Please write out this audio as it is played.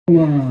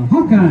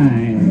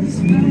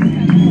Hawkeyes.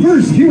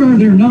 First, here are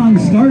their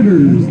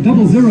non-starters.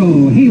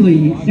 00,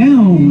 Haley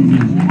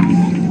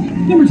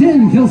Down. Number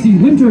 10, Kelsey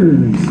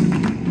Winters.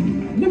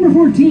 Number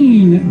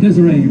 14,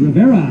 Desiree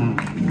Rivera.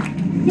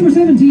 Number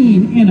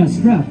 17, Anna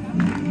Streff.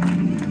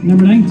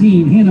 Number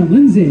 19, Hannah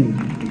Lindsay.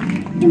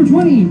 Number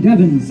 20,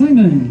 Devin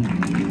Simon.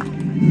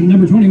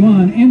 Number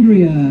 21,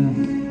 Andrea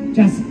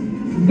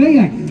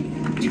Jasvayak.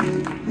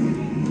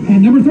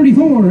 And number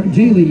 34,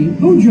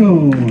 Jaylee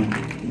Ojo.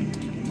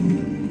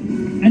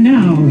 And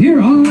now,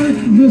 here are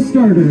the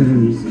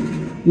starters.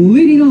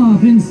 Leading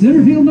off in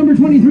center field, number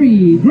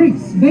 23,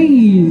 Grace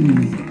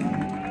Baines.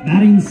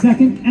 Batting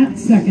second at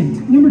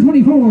second, number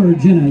 24,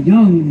 Jenna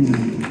Young.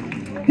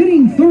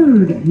 Hitting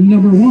third,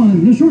 number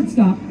 1, the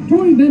shortstop,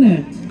 Tori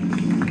Bennett.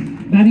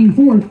 Batting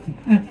fourth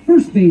at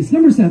first base,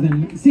 number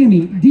 7,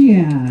 Sammy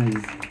Diaz.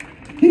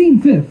 Hitting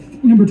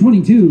fifth, number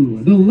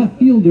 22, the left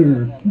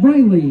fielder,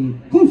 Briley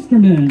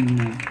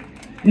Klosterman.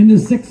 In the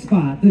sixth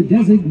spot, the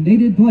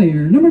designated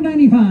player, number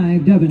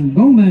 95, Devin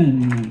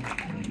Bowman.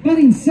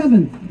 Batting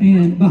seventh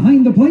and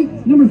behind the plate,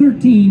 number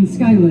 13,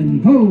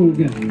 Skyland Pogue.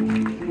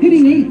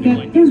 Hitting eighth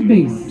at third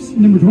base,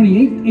 number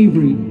 28,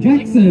 Avery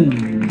Jackson.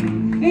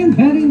 And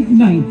batting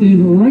ninth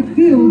in right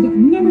field,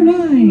 number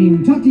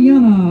 9,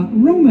 Tatiana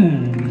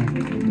Roman.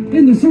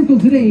 In the circle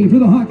today for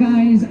the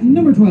Hawkeyes,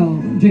 number 12,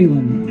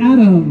 Jalen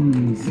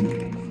Adams.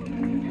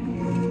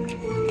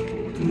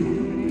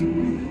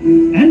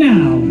 And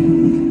now,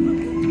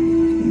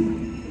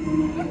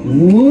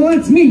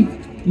 let's meet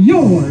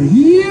your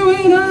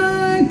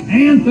UNI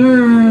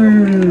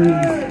Panthers.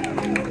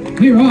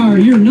 Here are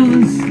your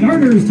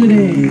non-starters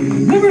today.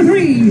 Number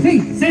 3,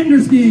 Faith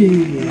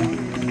Sanderski.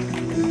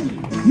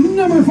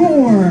 Number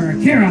 4,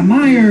 Kara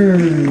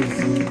Myers.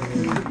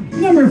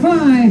 Number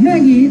 5,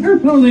 Maggie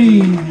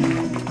Erpeling.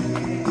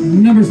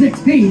 Number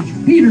 6,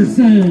 Paige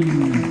Peterson.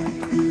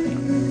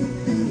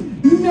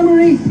 Number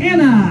 8,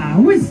 Anna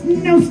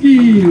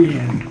Wisnowski.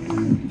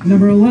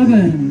 Number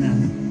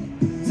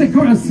 11,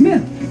 Sakura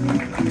Smith.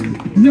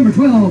 Number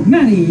 12,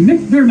 Maddie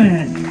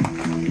McDermott.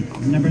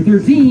 Number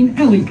 13,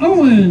 Ellie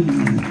Owen.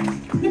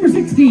 Number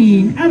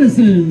 16,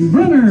 Addison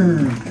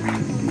Brunner.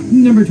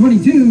 Number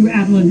 22,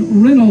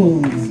 Adeline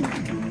Reynolds.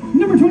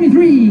 Number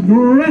 23,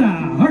 Greta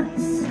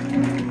Hartz.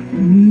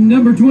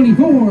 Number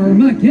 24,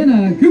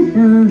 McKenna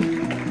Cooper.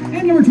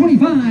 And number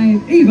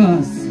 25,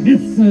 Ava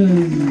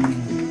Smithson.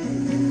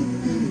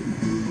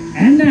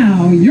 And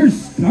now, your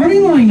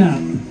starting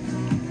lineup.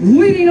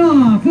 Leading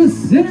off, the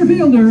center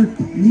fielder,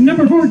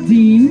 number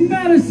 14,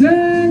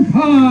 Madison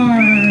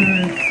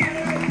Parks.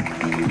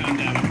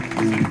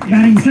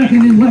 Batting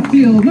second in left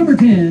field, number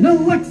 10,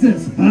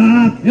 Alexis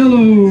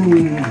Papillo.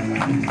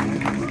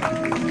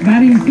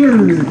 Batting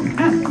third,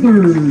 at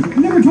third,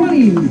 number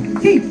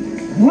 20, Kate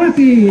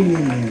Lappy.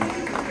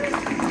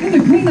 In the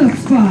cleanup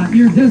spot,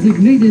 your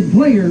designated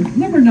player,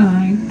 number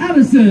 9,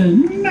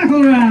 Addison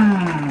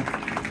McElrath.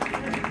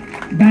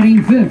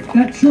 Batting fifth,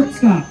 at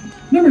shortstop,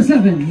 number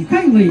 7,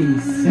 Kylie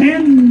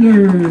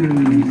Sanders.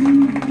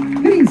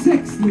 Hitting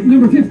sixth,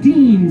 number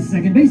 15,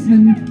 second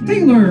baseman,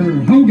 Taylor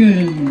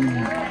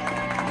Hogan.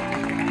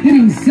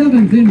 Hitting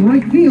seventh in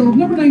right field,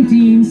 number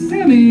 19,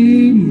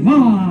 Sammy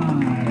Moss.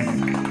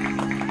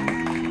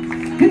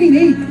 Hitting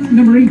eighth,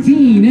 number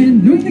 18,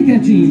 and doing the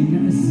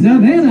catching,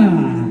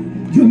 Savannah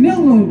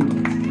Jamillo.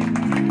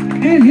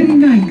 And hitting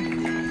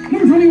ninth,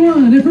 number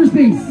 21 at first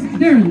base,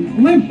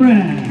 Darren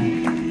Lamprad.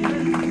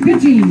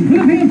 Pitching for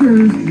the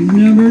Panthers,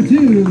 number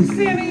 2,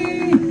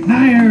 Sammy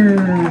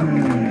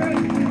Hire.